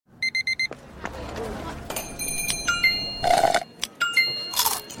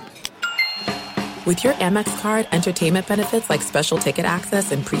With your Amex card, entertainment benefits like special ticket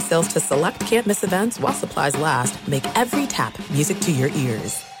access and pre-sales to select can't-miss events while supplies last make every tap music to your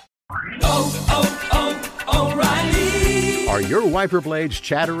ears. O'Reilly. Are your wiper blades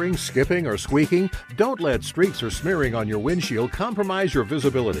chattering, skipping, or squeaking? Don't let streaks or smearing on your windshield compromise your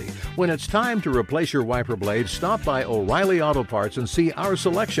visibility. When it's time to replace your wiper blades, stop by O'Reilly Auto Parts and see our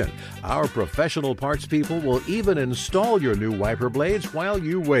selection. Our professional parts people will even install your new wiper blades while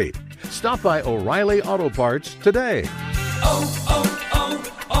you wait. Stop by O'Reilly Auto Parts today.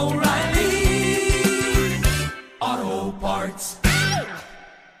 O'Reilly Auto Parts.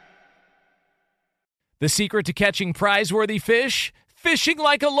 The secret to catching prize-worthy fish? Fishing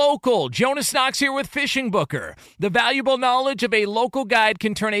like a local. Jonas Knox here with Fishing Booker. The valuable knowledge of a local guide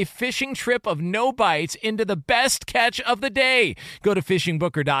can turn a fishing trip of no bites into the best catch of the day. Go to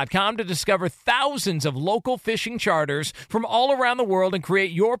fishingbooker.com to discover thousands of local fishing charters from all around the world and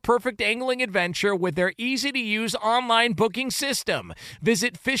create your perfect angling adventure with their easy-to-use online booking system.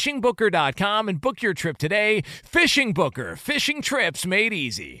 Visit fishingbooker.com and book your trip today. Fishing Booker. Fishing trips made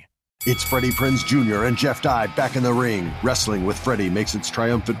easy. It's Freddie Prinze Jr. and Jeff Dye back in the ring. Wrestling with Freddie makes its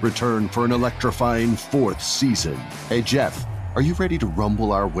triumphant return for an electrifying 4th season. Hey, Jeff, are you ready to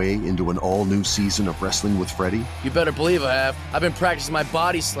rumble our way into an all-new season of Wrestling with Freddie? You better believe I have. I've been practicing my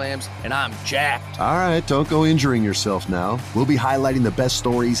body slams, and I'm jacked. All right, don't go injuring yourself now. We'll be highlighting the best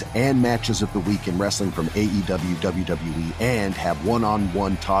stories and matches of the week in wrestling from AEW, WWE, and have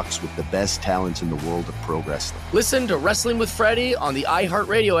one-on-one talks with the best talents in the world of pro wrestling. Listen to Wrestling with Freddie on the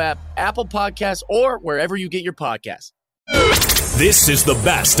iHeartRadio app, Apple Podcasts, or wherever you get your podcasts. This is the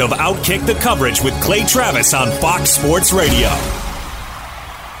best of Outkick the Coverage with Clay Travis on Fox Sports Radio.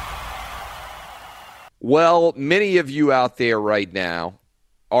 Well, many of you out there right now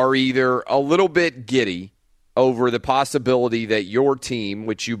are either a little bit giddy over the possibility that your team,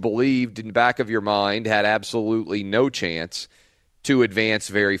 which you believed in the back of your mind had absolutely no chance to advance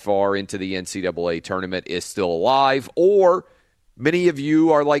very far into the NCAA tournament, is still alive, or many of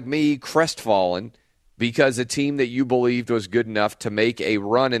you are like me, crestfallen, because a team that you believed was good enough to make a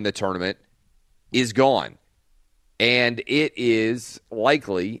run in the tournament is gone. And it is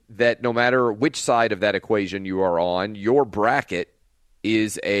likely that no matter which side of that equation you are on, your bracket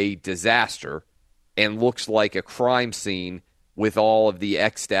is a disaster and looks like a crime scene with all of the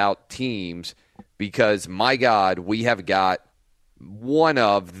X'd out teams, because, my God, we have got one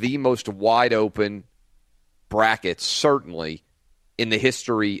of the most wide open brackets, certainly, in the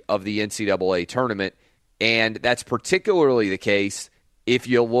history of the NCAA tournament. And that's particularly the case if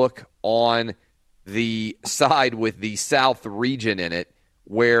you look on the side with the South region in it,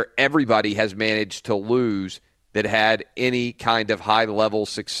 where everybody has managed to lose that had any kind of high-level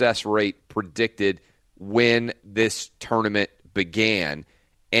success rate predicted when this tournament began.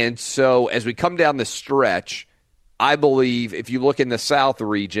 And so as we come down the stretch, I believe if you look in the South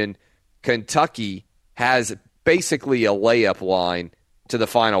region, Kentucky has basically a layup line to the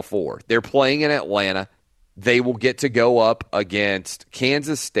Final Four. They're playing in Atlanta. They will get to go up against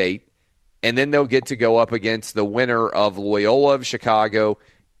Kansas State, and then they'll get to go up against the winner of Loyola of Chicago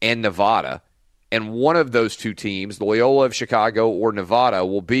and Nevada. And one of those two teams, Loyola of Chicago or Nevada,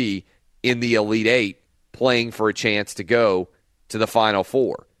 will be in the Elite Eight playing for a chance to go to the Final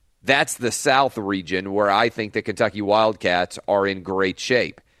Four. That's the South region where I think the Kentucky Wildcats are in great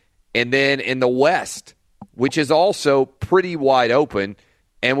shape. And then in the West, which is also pretty wide open,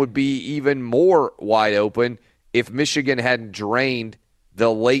 and would be even more wide open if Michigan hadn't drained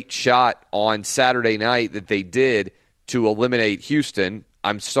the late shot on Saturday night that they did to eliminate Houston.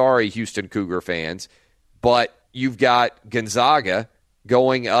 I'm sorry, Houston Cougar fans, but you've got Gonzaga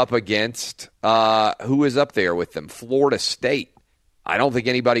going up against, who is up there with them? Florida State. I don't think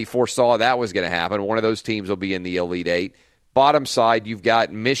anybody foresaw that was going to happen. One of those teams will be in the Elite Eight. Bottom side, you've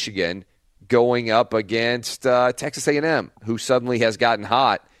got Michigan going up against Texas A&M, who suddenly has gotten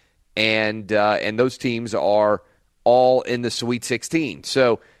hot, and those teams are all in the Sweet 16.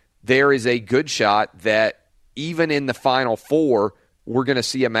 So there is a good shot that even in the Final Four, we're going to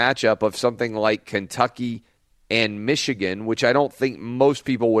see a matchup of something like Kentucky and Michigan, which I don't think most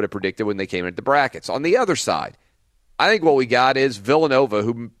people would have predicted when they came into the brackets. On the other side, I think what we got is Villanova,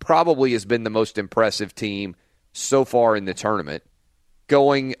 who probably has been the most impressive team so far in the tournament,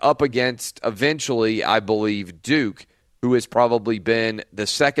 going up against, eventually, I believe, Duke, who has probably been the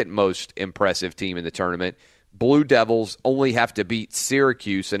second most impressive team in the tournament. Blue Devils only have to beat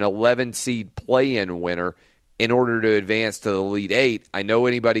Syracuse, an 11-seed play-in winner, in order to advance to the Elite Eight. I know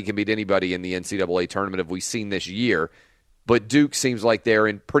anybody can beat anybody in the NCAA tournament, as we've seen this year, but Duke seems like they're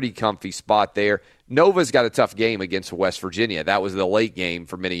in pretty comfy spot there. Nova's got a tough game against West Virginia. That was the late game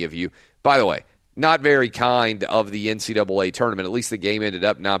for many of you. By the way, not very kind of the NCAA tournament. At least the game ended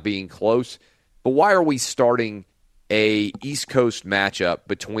up not being close. But why are we starting a East Coast matchup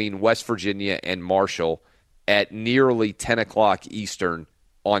between West Virginia and Marshall at nearly 10 o'clock Eastern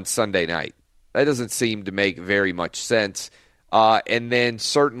on Sunday night? That doesn't seem to make very much sense. And then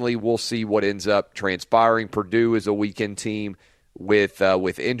certainly we'll see what ends up transpiring. Purdue is a weekend team with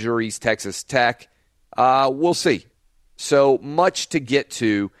injuries. Texas Tech, we'll see. So much to get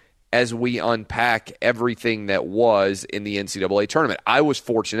to as we unpack everything that was in the NCAA tournament. I was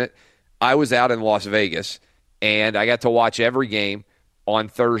fortunate. I was out in Las Vegas, and I got to watch every game on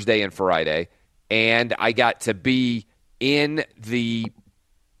Thursday and Friday, and I got to be in the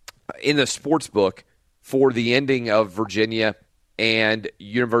sports book for the ending of Virginia and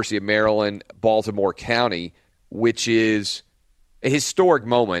University of Maryland, Baltimore County, which is a historic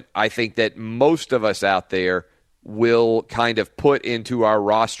moment. I think that most of us out there will kind of put into our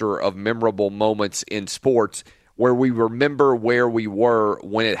roster of memorable moments in sports where we remember where we were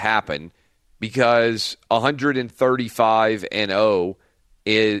when it happened, because 135-0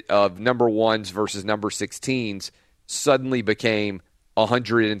 of number ones versus number 16s suddenly became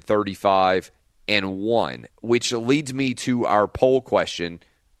 135-1, which leads me to our poll question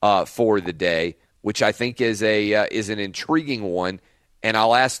for the day, which I think is an intriguing one. And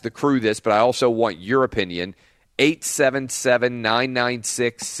I'll ask the crew this, but I also want your opinion.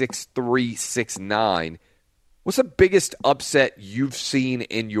 877-996-6369. What's the biggest upset you've seen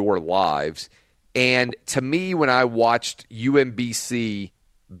in your lives? And to me, when I watched UMBC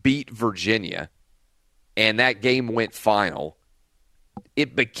beat Virginia and that game went final,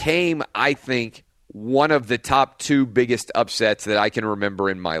 it became, I think, one of the top two biggest upsets that I can remember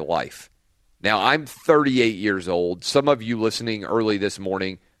in my life. Now, I'm 38 years old. Some of you listening early this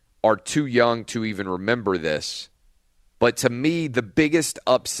morning are too young to even remember this. But to me, the biggest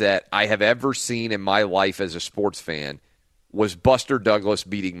upset I have ever seen in my life as a sports fan was Buster Douglas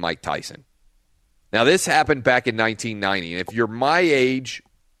beating Mike Tyson. Now, this happened back in 1990. And if you're my age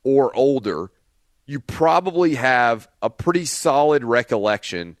or older, you probably have a pretty solid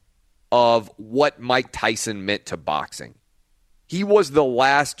recollection of what Mike Tyson meant to boxing. He was the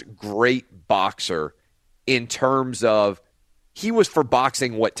last great boxer in terms of he was for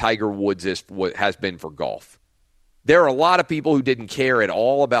boxing what Tiger Woods has been for golf. There are a lot of people who didn't care at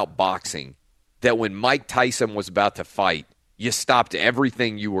all about boxing that when Mike Tyson was about to fight, you stopped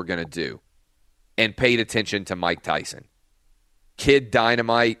everything you were going to do and paid attention to Mike Tyson. Kid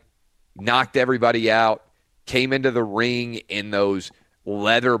Dynamite, knocked everybody out, came into the ring in those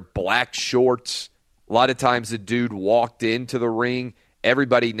leather black shorts. A lot of times the dude walked into the ring.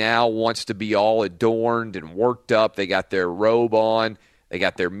 Everybody now wants to be all adorned and worked up. They got their robe on. They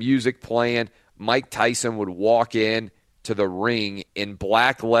got their music playing. Mike Tyson would walk in to the ring in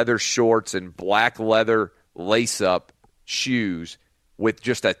black leather shorts and black leather lace-up shoes with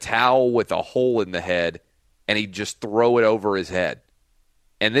just a towel with a hole in the head, and he'd just throw it over his head.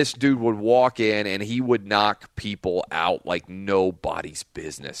 And this dude would walk in, and he would knock people out like nobody's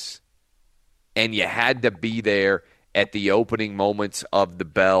business. And you had to be there at the opening moments of the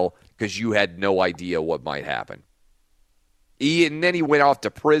bell because you had no idea what might happen. And then he went off to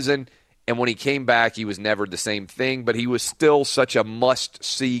prison, and when he came back, he was never the same thing, but he was still such a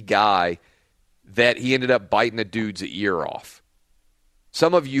must-see guy that he ended up biting a dude's ear off.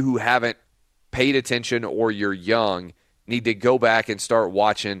 Some of you who haven't paid attention or you're young need to go back and start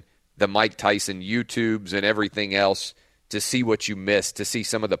watching the Mike Tyson YouTubes and everything else to see what you missed, to see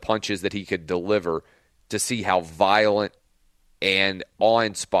some of the punches that he could deliver, to see how violent and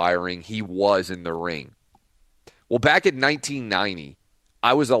awe-inspiring he was in the ring. Well, back in 1990,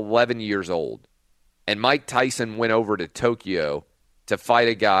 I was 11 years old, and Mike Tyson went over to Tokyo to fight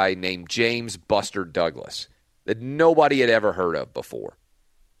a guy named James Buster Douglas that nobody had ever heard of before.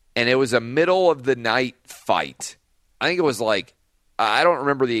 And it was a middle-of-the-night fight. I think it was like, I don't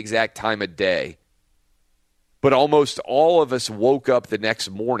remember the exact time of day, but almost all of us woke up the next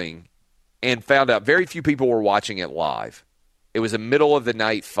morning and found out very few people were watching it live. It was a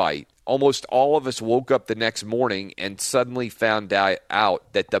middle-of-the-night fight. Almost all of us woke up the next morning and suddenly found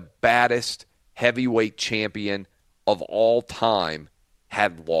out that the baddest heavyweight champion of all time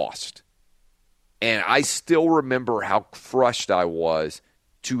had lost. And I still remember how crushed I was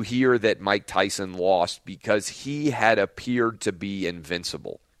to hear that Mike Tyson lost because he had appeared to be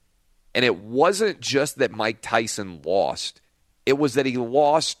invincible. And it wasn't just that Mike Tyson lost. It was that he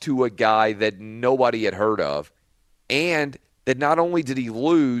lost to a guy that nobody had heard of, and that not only did he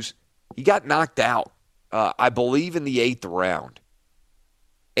lose, he got knocked out, I believe, in the 8th round.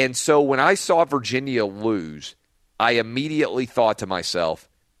 And so when I saw Virginia lose, I immediately thought to myself,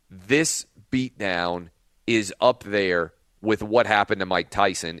 this beatdown is up there with what happened to Mike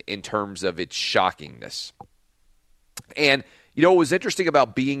Tyson in terms of its shockingness. And, what was interesting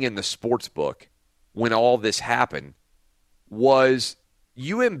about being in the sports book when all this happened was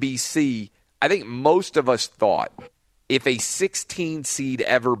UMBC, I think most of us thought if a 16 seed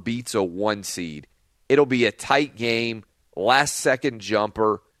ever beats a 1 seed, it'll be a tight game, last-second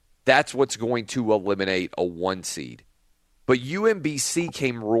jumper. That's what's going to eliminate a 1 seed. But UMBC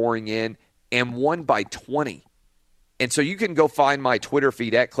came roaring in and won by 20. And so you can go find my Twitter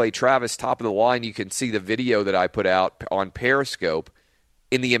feed at Clay Travis, top of the line. You can see the video that I put out on Periscope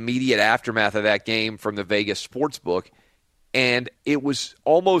in the immediate aftermath of that game from the Vegas Sportsbook. And it was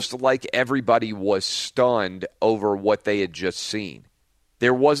almost like everybody was stunned over what they had just seen.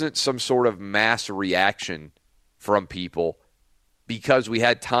 There wasn't some sort of mass reaction from people because we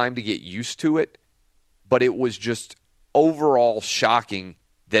had time to get used to it, but it was just overall shocking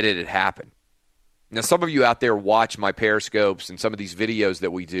that it had happened. Now, some of you out there watch my Periscopes and some of these videos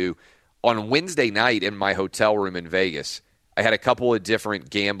that we do. On Wednesday night in my hotel room in Vegas, I had a couple of different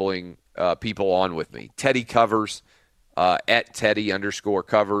gambling people on with me. Teddy Covers, at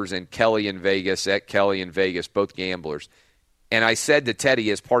Teddy_Covers, and Kelly in Vegas, at Kelly in Vegas, both gamblers. And I said to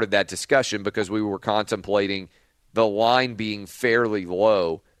Teddy as part of that discussion, because we were contemplating the line being fairly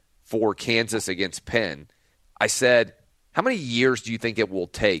low for Kansas against Penn, I said, how many years do you think it will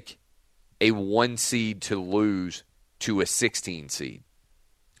take a 1 seed to lose to a 16 seed?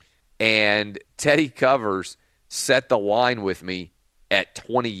 And Teddy Covers set the line with me at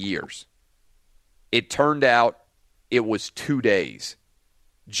 20 years. It turned out it was 2 days.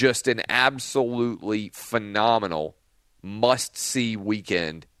 Just an absolutely phenomenal must-see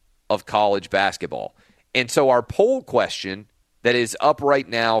weekend of college basketball. And so our poll question that is up right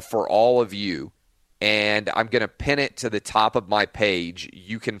now for all of you, and I'm going to pin it to the top of my page.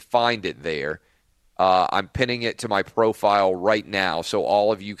 You can find it there. I'm pinning it to my profile right now so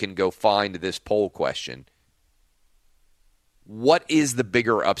all of you can go find this poll question. What is the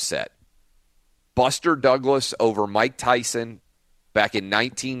bigger upset? Buster Douglas over Mike Tyson back in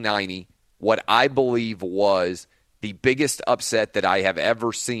 1990, what I believe was the biggest upset that I have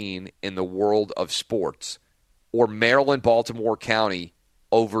ever seen in the world of sports, or Maryland-Baltimore County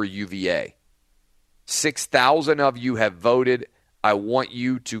over UVA. 6,000 of you have voted. I want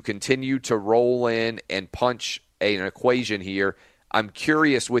you to continue to roll in and punch an equation here. I'm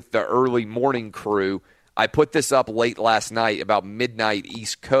curious with the early morning crew. I put this up late last night, about midnight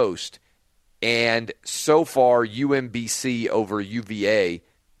East Coast, and so far UMBC over UVA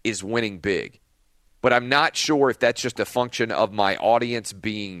is winning big. But I'm not sure if that's just a function of my audience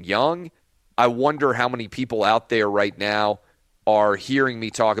being young. I wonder how many people out there right now are hearing me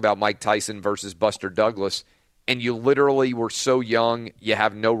talk about Mike Tyson versus Buster Douglas, and you literally were so young you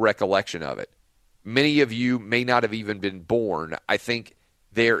have no recollection of it. Many of you may not have even been born. I think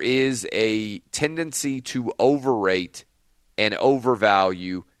there is a tendency to overrate and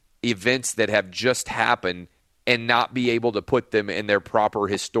overvalue events that have just happened and not be able to put them in their proper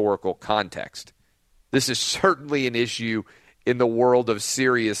historical context. This is certainly an issue in the world of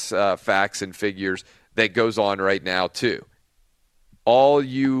serious facts and figures that goes on right now, too. All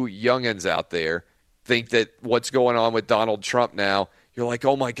you youngins out there think that what's going on with Donald Trump now, you're like,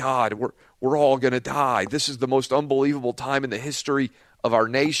 oh, my God, we're all going to die. This is the most unbelievable time in the history of our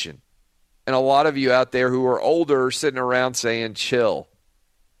nation. And a lot of you out there who are older are sitting around saying, chill.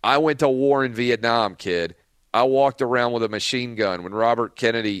 I went to war in Vietnam, kid. I walked around with a machine gun when Robert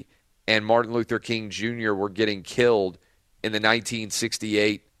Kennedy and Martin Luther King Jr. were getting killed in the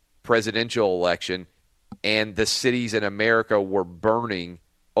 1968 presidential election, and the cities in America were burning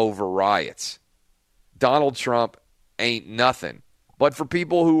over riots. Donald Trump ain't nothing. But for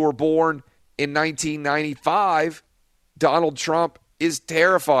people who were born in 1995, Donald Trump is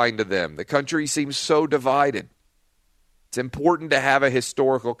terrifying to them. The country seems so divided. It's important to have a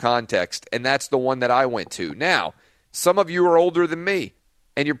historical context, and that's the one that I went to. Now, some of you are older than me,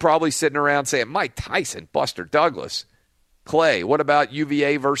 and you're probably sitting around saying, Mike Tyson, Buster Douglas. Clay, what about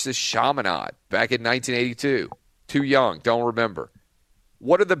UVA versus Chaminade back in 1982? Too young, don't remember.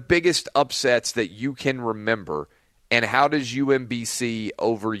 What are the biggest upsets that you can remember, and how does UMBC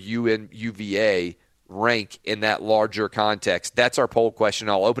over UVA rank in that larger context? That's our poll question.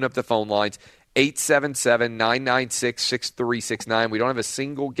 I'll open up the phone lines, 877-996-6369. We don't have a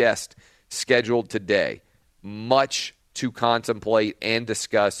single guest scheduled today. Much to contemplate and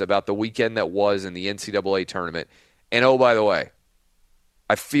discuss about the weekend that was in the NCAA tournament. And oh, by the way,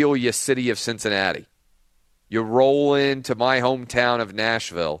 I feel you, city of Cincinnati. You roll into my hometown of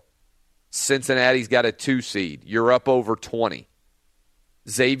Nashville. Cincinnati's got a 2 seed. You're up over 20.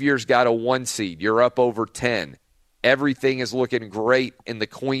 Xavier's got a 1 seed. You're up over 10. Everything is looking great in the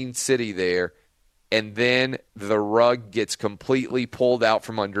Queen City there. And then the rug gets completely pulled out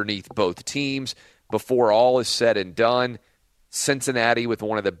from underneath both teams before all is said and done. Cincinnati with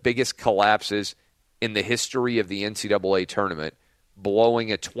one of the biggest collapses in the history of the NCAA tournament,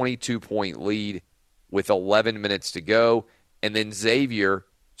 blowing a 22-point lead with 11 minutes to go. And then Xavier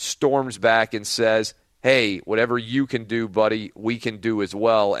storms back and says, hey, whatever you can do, buddy, we can do as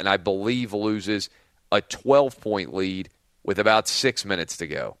well. And I believe loses a 12-point lead with about 6 minutes to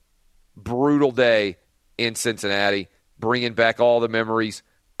go. Brutal day in Cincinnati, bringing back all the memories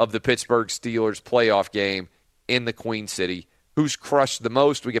of the Pittsburgh Steelers playoff game in the Queen City. Who's crushed the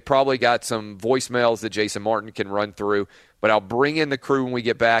most? We probably got some voicemails that Jason Martin can run through, but I'll bring in the crew when we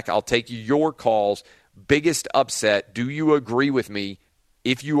get back. I'll take your calls. Biggest upset, do you agree with me,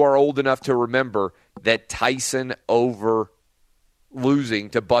 if you are old enough to remember, that Tyson over losing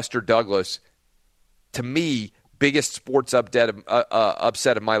to Buster Douglas? To me, biggest sports upset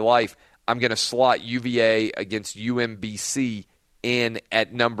of my life. I'm going to slot UVA against UMBC in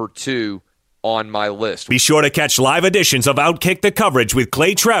at number 2 on my list. Be sure to catch live editions of Outkick the Coverage with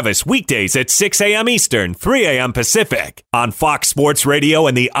Clay Travis weekdays at 6 a.m. Eastern, 3 a.m. Pacific on Fox Sports Radio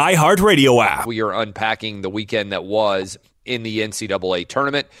and the iHeartRadio app. We are unpacking the weekend that was in the NCAA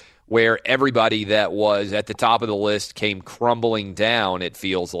tournament, where everybody that was at the top of the list came crumbling down, it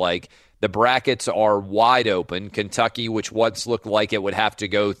feels like. The brackets are wide open. Kentucky, which once looked like it would have to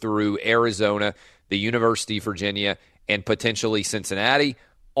go through Arizona, the University of Virginia, and potentially Cincinnati.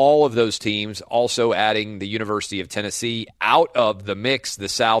 All of those teams also adding the University of Tennessee out of the mix. The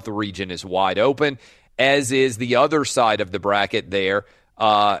South region is wide open, as is the other side of the bracket there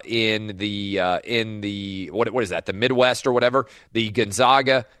in the what is that? The Midwest or whatever, the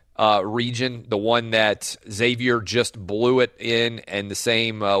Gonzaga region, the one that Xavier just blew it in, and the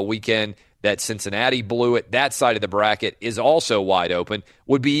same weekend that Cincinnati blew it. That side of the bracket is also wide open.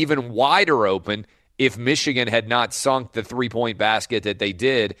 Would be even wider open if Michigan had not sunk the 3-point basket that they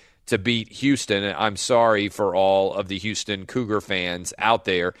did to beat Houston. And I'm sorry for all of the Houston Cougar fans out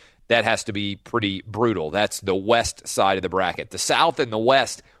there. That has to be pretty brutal. That's the west side of the bracket. The South and the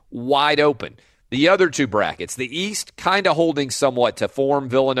West wide open. The other two brackets, the East kind of holding somewhat to form.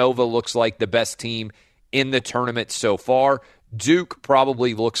 Villanova looks like the best team in the tournament so far. Duke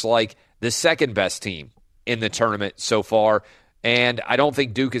probably looks like the second best team in the tournament so far. And I don't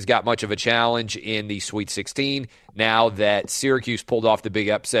think Duke has got much of a challenge in the Sweet 16 now that Syracuse pulled off the big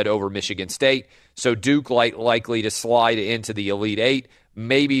upset over Michigan State. So Duke likely to slide into the Elite Eight,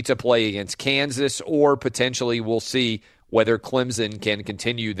 maybe to play against Kansas, or potentially we'll see whether Clemson can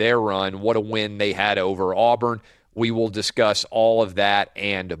continue their run. What a win they had over Auburn. We will discuss all of that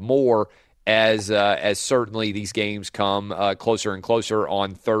and more as certainly these games come closer and closer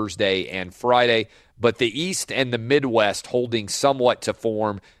on Thursday and Friday. But the East and the Midwest holding somewhat to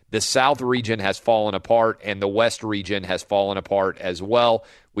form. The South region has fallen apart, and the West region has fallen apart as well.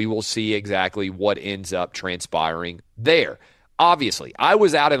 We will see exactly what ends up transpiring there. Obviously, I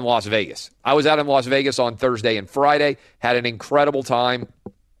was out in Las Vegas. I was out in Las Vegas on Thursday and Friday. Had an incredible time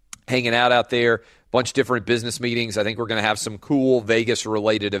hanging out there. Bunch of different business meetings. I think we're going to have some cool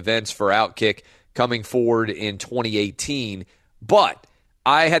Vegas-related events for Outkick coming forward in 2018. But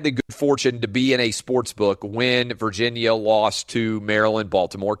I had the good fortune to be in a sports book when Virginia lost to Maryland,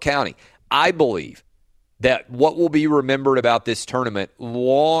 Baltimore County. I believe that what will be remembered about this tournament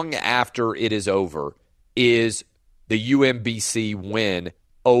long after it is over is the UMBC win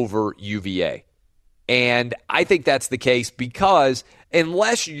over UVA. And I think that's the case because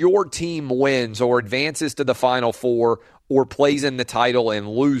unless your team wins or advances to the Final Four or plays in the title and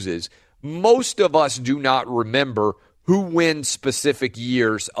loses, most of us do not remember who wins specific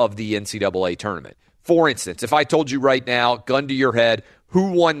years of the NCAA tournament. For instance, if I told you right now, gun to your head,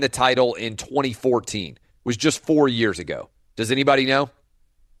 who won the title in 2014? It was just 4 years ago. Does anybody know?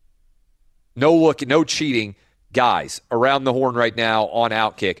 No cheating. Guys, around the horn right now on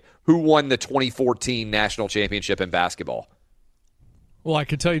Outkick, who won the 2014 national championship in basketball? Well, I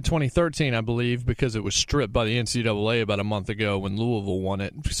could tell you 2013, I believe, because it was stripped by the NCAA about a month ago when Louisville won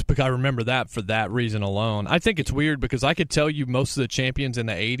it. I remember that for that reason alone. I think it's weird because I could tell you most of the champions in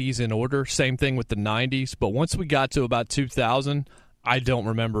the 80s in order. Same thing with the 90s. But once we got to about 2000, I don't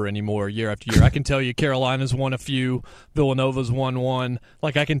remember anymore year after year. I can tell you Carolina's won a few, Villanova's won one.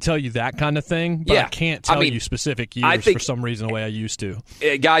 Like, I can tell you that kind of thing, but I can't tell you specific years for some reason the way I used to.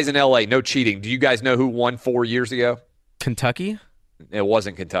 Guys in L.A., no cheating. Do you guys know who won 4 years ago? Kentucky? It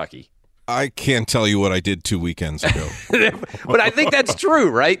wasn't Kentucky. I can't tell you what I did 2 weekends ago. But I think that's true,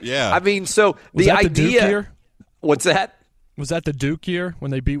 right? Yeah. I mean, so was the that idea. The Duke year? What's that? Was that the Duke year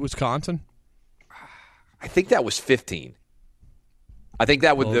when they beat Wisconsin? I think that was 15. I think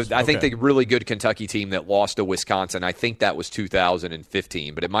that was I think the really good Kentucky team that lost to Wisconsin, I think that was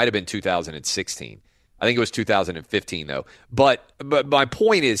 2015, but it might have been 2016. I think it was 2015 though. But my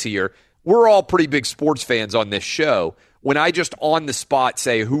point is here, we're all pretty big sports fans on this show. When I just on the spot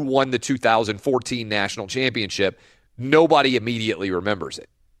say who won the 2014 national championship, nobody immediately remembers it.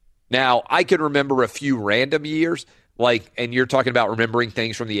 Now, I can remember a few random years, and you're talking about remembering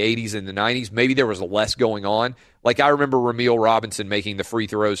things from the 80s and the 90s. Maybe there was less going on. Like, I remember Ramil Robinson making the free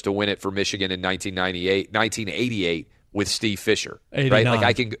throws to win it for Michigan in 1988 with Steve Fisher. 89.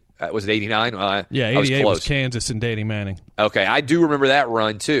 Right? Was it 89? Yeah, 88 was Kansas and Danny Manning. Okay, I do remember that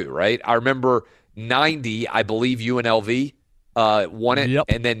run too, right? I remember 90, I believe UNLV won it, yep.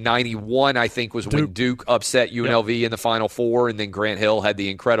 And then 91, I think, was when Duke upset UNLV in the Final Four, and then Grant Hill had the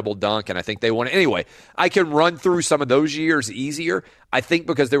incredible dunk, and I think they won it. Anyway, I can run through some of those years easier, I think,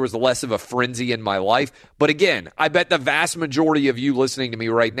 because there was less of a frenzy in my life. But again, I bet the vast majority of you listening to me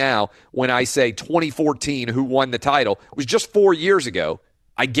right now, when I say 2014, who won the title, was just 4 years ago.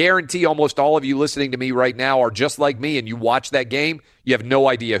 I guarantee almost all of you listening to me right now are just like me, and you watch that game, you have no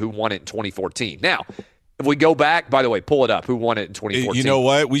idea who won it in 2014. Now, if we go back, by the way, pull it up. Who won it in 2014? You know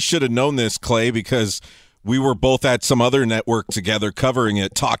what? We should have known this, Clay, because we were both at some other network together covering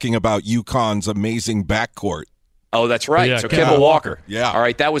it, talking about UConn's amazing backcourt. Oh, that's right. Yeah, so Kemba Walker. Yeah. All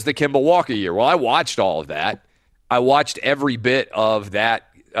right, that was the Kemba Walker year. Well, I watched all of that. I watched every bit of that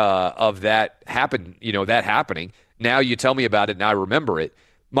happen. That happening. Now you tell me about it, and I remember it.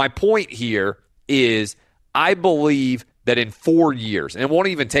 My point here is, I believe that in 4 years, and it won't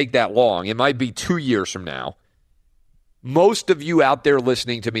even take that long, it might be 2 years from now, most of you out there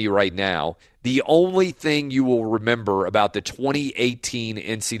listening to me right now, the only thing you will remember about the 2018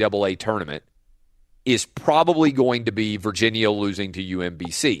 NCAA tournament is probably going to be Virginia losing to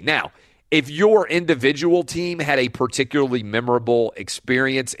UMBC. Now, if your individual team had a particularly memorable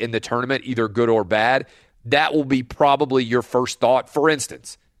experience in the tournament, either good or bad, that will be probably your first thought. For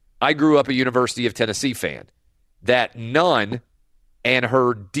instance, I grew up a University of Tennessee fan. That Nunn and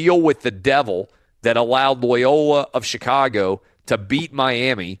her deal with the devil that allowed Loyola of Chicago to beat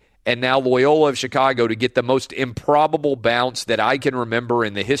Miami, and now Loyola of Chicago to get the most improbable bounce that I can remember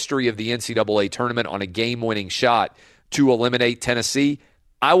in the history of the NCAA tournament on a game-winning shot to eliminate Tennessee,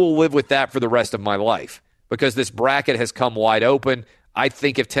 I will live with that for the rest of my life, because this bracket has come wide open. I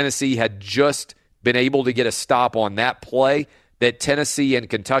think if Tennessee had just been able to get a stop on that play, that Tennessee and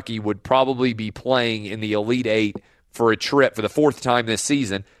Kentucky would probably be playing in the Elite Eight for a trip, for the fourth time this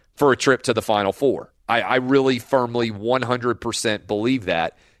season, for a trip to the Final Four. I really firmly 100% believe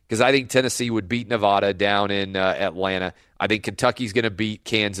that, because I think Tennessee would beat Nevada down in Atlanta. I think Kentucky's going to beat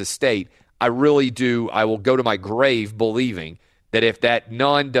Kansas State. I really do. I will go to my grave believing that if that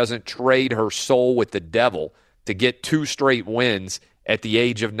Nunn doesn't trade her soul with the devil to get 2 straight wins at the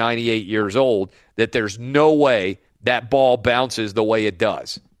age of 98 years old, that there's no way that ball bounces the way it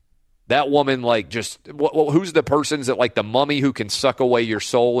does. That woman, who's the person's that, the mummy who can suck away your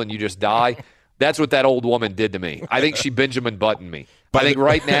soul and you just die? That's what that old woman did to me. I think she Benjamin Buttoned me. I think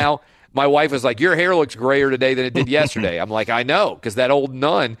right now, my wife is like, your hair looks grayer today than it did yesterday. I'm like, I know, because that old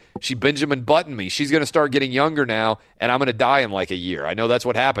nun, she Benjamin Buttoned me. She's going to start getting younger now, and I'm going to die in a year. I know that's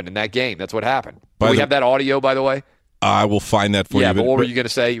what happened in that game. That's what happened. Do we have that audio, by the way? I will find that for you. Yeah, but what were you going to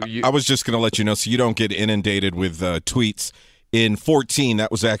say? I was just going to let you know so you don't get inundated with tweets. In 2014,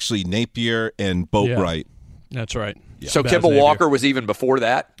 that was actually Napier and Boatwright. Yeah, that's right. Yeah. So Kemba Walker was even before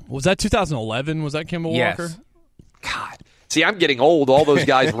that? Was that 2011? Was that Kemba Walker? God. See, I'm getting old. All those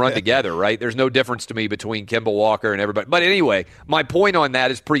guys run together, right? There's no difference to me between Kemba Walker and everybody. But anyway, my point on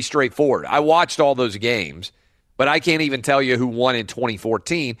that is pretty straightforward. I watched all those games, but I can't even tell you who won in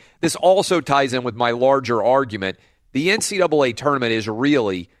 2014. This also ties in with my larger argument. The NCAA tournament is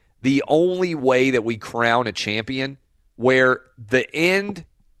really the only way that we crown a champion where the end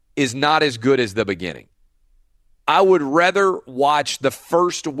is not as good as the beginning. I would rather watch the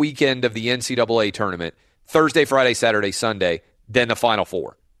first weekend of the NCAA tournament, Thursday, Friday, Saturday, Sunday, than the Final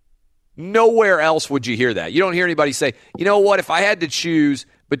Four. Nowhere else would you hear that. You don't hear anybody say, you know what, if I had to choose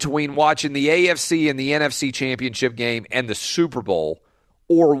between watching the AFC and the NFC championship game and the Super Bowl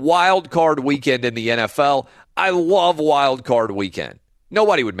or wild card weekend in the NFL, I love wild card weekend.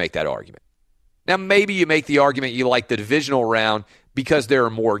 Nobody would make that argument. Now, maybe you make the argument you like the divisional round because there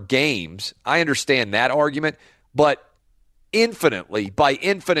are more games. I understand that argument, but by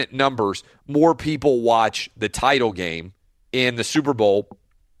infinite numbers, more people watch the title game in the Super Bowl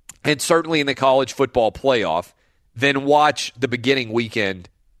and certainly in the college football playoff than watch the beginning weekend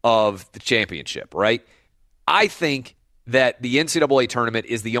of the championship, right? I think that the NCAA tournament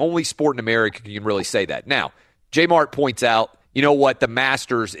is the only sport in America you can really say that. Now, J Mart points out, you know what, the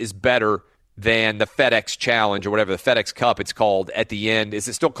Masters is better than the FedEx Challenge or whatever, the FedEx Cup it's called at the end. Is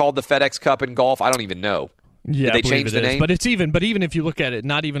it still called the FedEx Cup in golf? I don't even know. Yeah, did they change the name? But even if you look at it,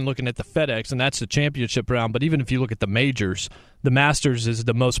 not even looking at the FedEx, and that's the championship round, but even if you look at the majors, the Masters is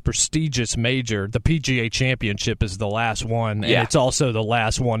the most prestigious major. The PGA Championship is the last one, and it's also the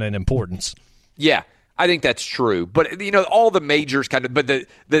last one in importance. Yeah, I think that's true. But, all the majors but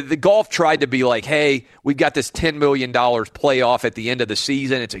the golf tried to be like, hey, we've got this $10 million playoff at the end of the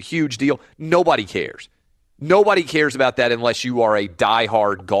season. It's a huge deal. Nobody cares. Nobody cares about that unless you are a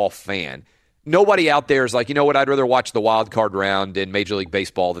diehard golf fan. Nobody out there is like, you know what, I'd rather watch the wild card round in Major League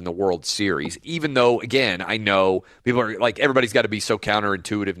Baseball than the World Series. Even though, again, I know people are like, everybody's got to be so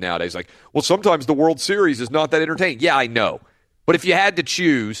counterintuitive nowadays. Like, well, sometimes the World Series is not that entertaining. Yeah, I know. But if you had to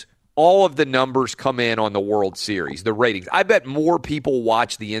choose, all of the numbers come in on the World Series, the ratings. I bet more people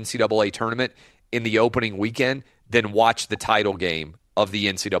watch the NCAA tournament in the opening weekend than watch the title game of the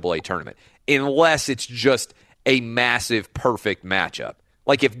NCAA tournament, unless it's just a massive, perfect matchup.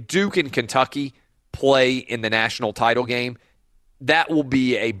 Like if Duke and Kentucky play in the national title game, that will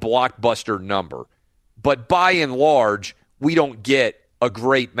be a blockbuster number. But by and large, we don't get a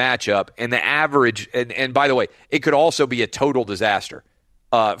great matchup. And the average, and by the way, it could also be a total disaster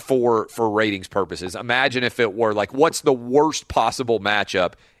for ratings purposes. Imagine if it were like, what's the worst possible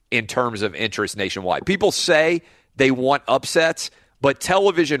matchup in terms of interest nationwide? People say they want upsets, but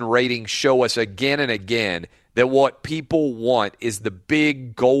television ratings show us again and again that what people want is the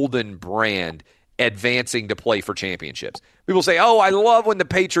big golden brand advancing to play for championships. People say, oh, I love when the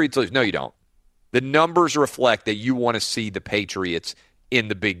Patriots lose. No, you don't. The numbers reflect that you want to see the Patriots in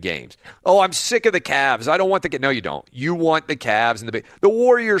the big games. Oh, I'm sick of the Cavs. I don't want the – no, you don't. You want the Cavs and the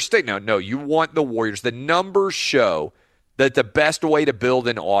Warriors stay. No, you want the Warriors. The numbers show that the best way to build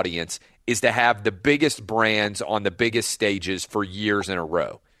an audience is to have the biggest brands on the biggest stages for years in a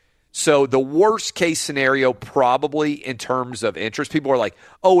row. So the worst case scenario probably in terms of interest, people are like,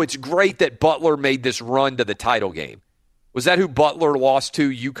 oh, it's great that Butler made this run to the title game. Was that who Butler lost to,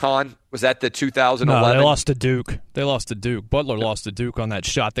 UConn? Was that the 2011? No, they lost to Duke. Butler lost to Duke on that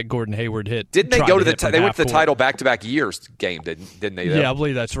shot that Gordon Hayward hit. Didn't they go to they went to the title back-to-back years game, didn't they? Yeah, I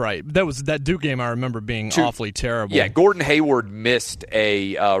believe that's right. That Duke game I remember being awfully terrible. Yeah, Gordon Hayward missed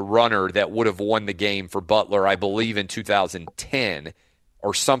a runner that would have won the game for Butler, I believe, in 2010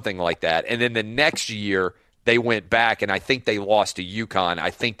 or something like that. And then the next year they went back, and I think they lost to UConn.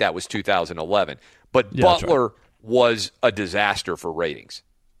 I think that was 2011. But yeah, Butler was a disaster for ratings.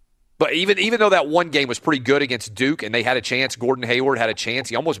 But even though that one game was pretty good against Duke and they had a chance, Gordon Hayward had a chance,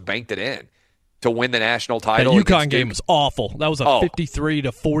 he almost banked it in to win the national title. That UConn game was awful. That was a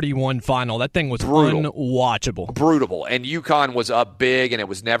 53-41 final. That thing was unwatchable. Brutal. And UConn was up big and it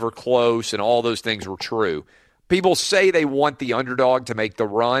was never close and all those things were true. People say they want the underdog to make the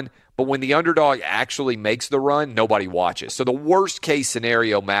run, but when the underdog actually makes the run, nobody watches. So the worst case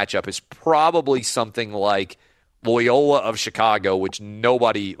scenario matchup is probably something like Loyola of Chicago, which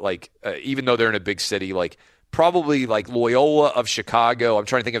nobody, even though they're in a big city, probably like Loyola of Chicago. I'm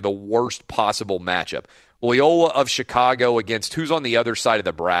trying to think of the worst possible matchup. Loyola of Chicago against who's on the other side of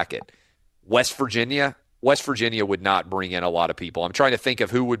the bracket? West Virginia? West Virginia would not bring in a lot of people. I'm trying to think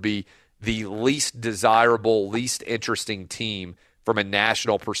of who would be the least desirable, least interesting team from a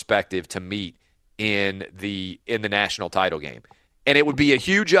national perspective to meet in the national title game. And it would be a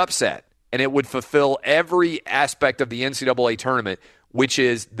huge upset. And it would fulfill every aspect of the NCAA tournament, which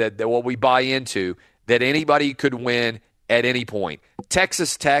is that what we buy into, that anybody could win at any point.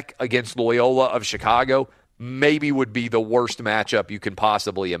 Texas Tech against Loyola of Chicago maybe would be the worst matchup you can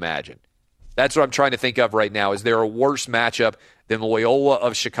possibly imagine. That's what I'm trying to think of right now. Is there a worse matchup than Loyola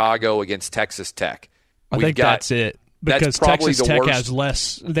of Chicago against Texas Tech? I think that's it. Because Texas Tech has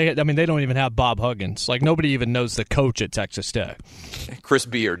less. They don't even have Bob Huggins. Nobody even knows the coach at Texas Tech. Chris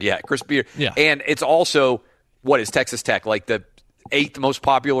Beard. Yeah. Yeah. And it's also, what is Texas Tech? The 8th most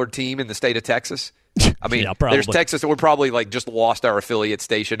popular team in the state of Texas? I mean, yeah, there's Texas, and we're probably just lost our affiliate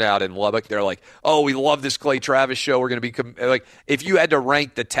station out in Lubbock. They're like, oh, we love this Clay Travis show. We're going to be if you had to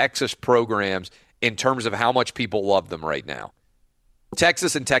rank the Texas programs in terms of how much people love them right now,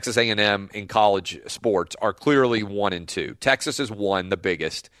 Texas and Texas A&M in college sports are clearly 1 and 2. Texas is 1, the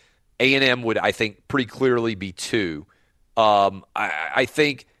biggest. A&M would, I think, pretty clearly be 2. I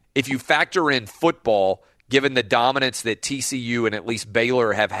think if you factor in football, given the dominance that TCU and at least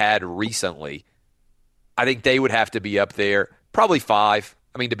Baylor have had recently, I think they would have to be up there. Probably 5.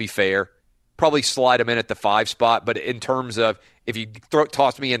 I mean, to be fair, probably slide them in at the 5 spot. But in terms of if you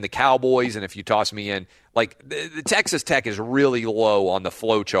toss me in the Cowboys and if you toss me in, like the Texas Tech is really low on the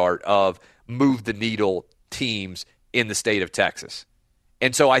flow chart of move the needle teams in the state of Texas.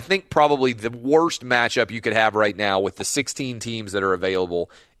 And so I think probably the worst matchup you could have right now with the 16 teams that are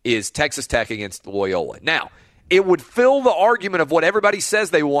available is Texas Tech against Loyola. Now, it would fill the argument of what everybody says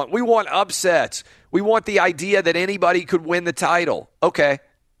they want. We want upsets. We want the idea that anybody could win the title. Okay.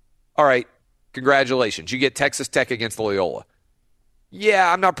 All right. Congratulations. You get Texas Tech against Loyola.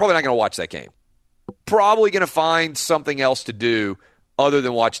 Yeah, I'm probably not going to watch that game. Probably going to find something else to do other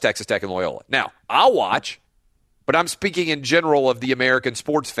than watch Texas Tech and Loyola. Now, I'll watch, but I'm speaking in general of the American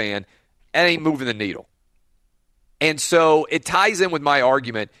sports fan. It ain't moving the needle. And so it ties in with my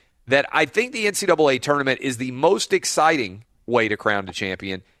argument that I think the NCAA tournament is the most exciting way to crown a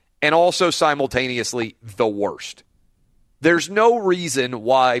champion and also simultaneously the worst. There's no reason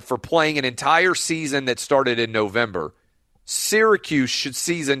why for playing an entire season that started in November, Syracuse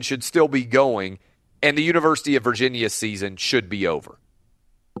season should still be going and the University of Virginia season should be over.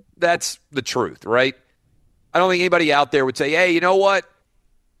 That's the truth, right? I don't think anybody out there would say, hey, you know what?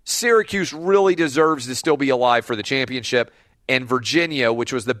 Syracuse really deserves to still be alive for the championship, and Virginia,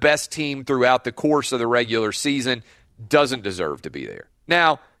 which was the best team throughout the course of the regular season, doesn't deserve to be there.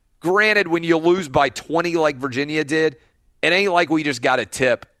 Now, granted, when you lose by 20 like Virginia did, it ain't like we just got a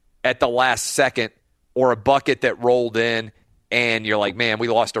tip at the last second or a bucket that rolled in and you're like, man, we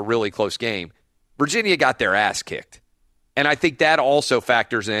lost a really close game. Virginia got their ass kicked. And I think that also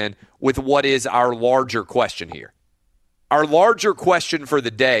factors in with what is our larger question here. Our larger question for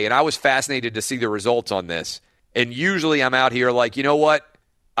the day, and I was fascinated to see the results on this, and usually I'm out here like, you know what?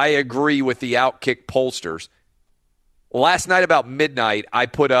 I agree with the Outkick pollsters. Last night about midnight, I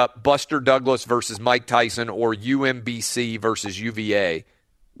put up Buster Douglas versus Mike Tyson or UMBC versus UVA.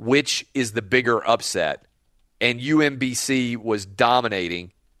 Which is the bigger upset? And UMBC was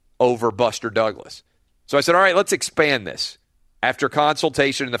dominating over Buster Douglas. So I said, all right, let's expand this. After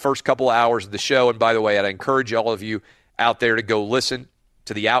consultation in the first couple of hours of the show, and by the way, I'd encourage all of you out there to go listen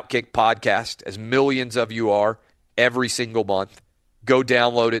to the Outkick podcast, as millions of you are every single month. Go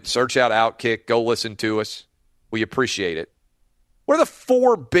download it, search out Outkick, go listen to us. We appreciate it. What are the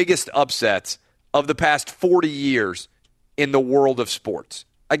 4 biggest upsets of the past 40 years in the world of sports?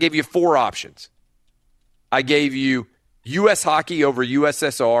 I gave you 4 options. I gave you U.S. hockey over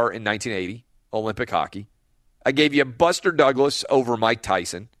USSR in 1980, Olympic hockey. I gave you Buster Douglas over Mike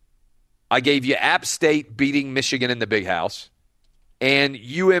Tyson. I gave you App State beating Michigan in the Big House. And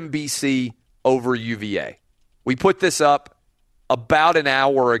UMBC over UVA. We put this up about an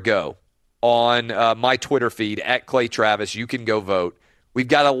hour ago on my Twitter feed, at Clay Travis. You can go vote. We've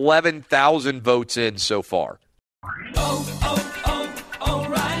got 11,000 votes in so far.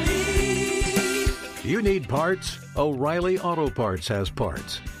 O'Reilly. You need parts? O'Reilly Auto Parts has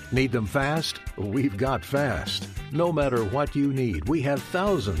parts. Need them fast? We've got fast. No matter what you need, we have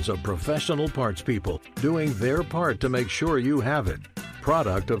thousands of professional parts people doing their part to make sure you have it.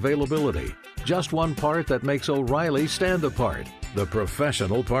 Product availability. Just one part that makes O'Reilly stand apart. The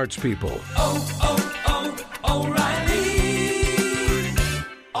professional parts people. O'Reilly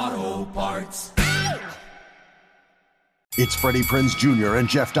Auto Parts. It's Freddie Prinze Jr. and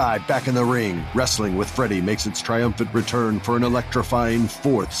Jeff Dye back in the ring. Wrestling with Freddie makes its triumphant return for an electrifying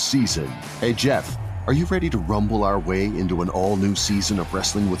 4th season. Hey, Jeff, are you ready to rumble our way into an all-new season of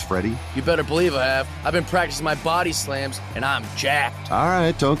Wrestling with Freddie? You better believe I have. I've been practicing my body slams, and I'm jacked. All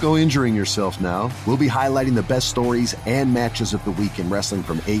right, don't go injuring yourself now. We'll be highlighting the best stories and matches of the week in wrestling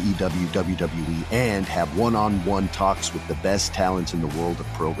from AEW, WWE, and have one-on-one talks with the best talents in the world of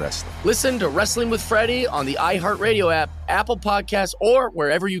pro wrestling. Listen to Wrestling with Freddie on the iHeartRadio app, Apple Podcasts, or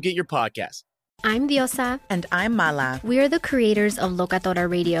wherever you get your podcasts. I'm Diosa. And I'm Mala. We are the creators of Locatora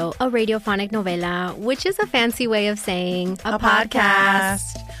Radio, a radiophonic novela, which is a fancy way of saying a podcast.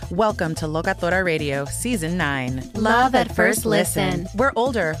 Welcome to Locatora Radio, Season 9. Love at first listen. We're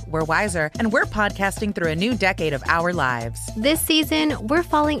older, we're wiser, and we're podcasting through a new decade of our lives. This season, we're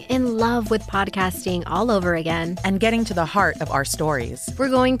falling in love with podcasting all over again. And getting to the heart of our stories. We're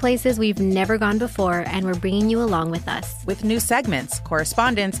going places we've never gone before, and we're bringing you along with us. With new segments,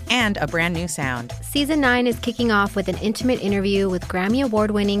 correspondence, and a brand new sound. Season 9 is kicking off with an intimate interview with Grammy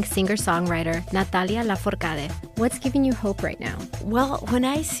Award-winning singer-songwriter Natalia Lafourcade. What's giving you hope right now? Well, when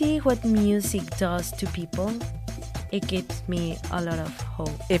I see what music does to people, it gives me a lot of hope.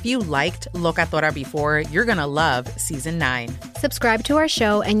 If you liked Locatora before, you're going to love Season 9. Subscribe to our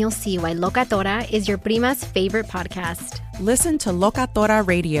show and you'll see why Locatora is your prima's favorite podcast. Listen to Locatora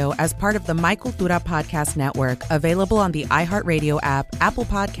Radio as part of the My Cultura Podcast Network, available on the iHeartRadio app, Apple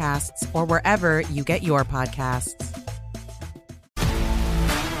Podcasts, or wherever you get your podcasts.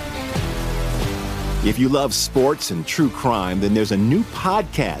 If you love sports and true crime, then there's a new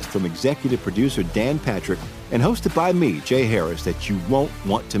podcast from executive producer Dan Patrick and hosted by me, Jay Harris, that you won't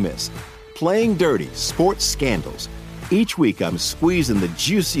want to miss. Playing Dirty: Sports Scandals. Each week, I'm squeezing the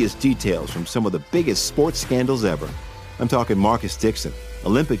juiciest details from some of the biggest sports scandals ever. I'm talking Marcus Dixon,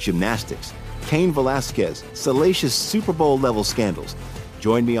 Olympic gymnastics, Cain Velasquez, salacious Super Bowl-level scandals.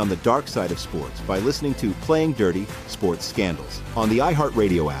 Join me on the dark side of sports by listening to Playing Dirty: Sports Scandals on the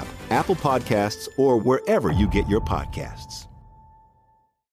iHeartRadio app, Apple Podcasts, or wherever you get your podcasts.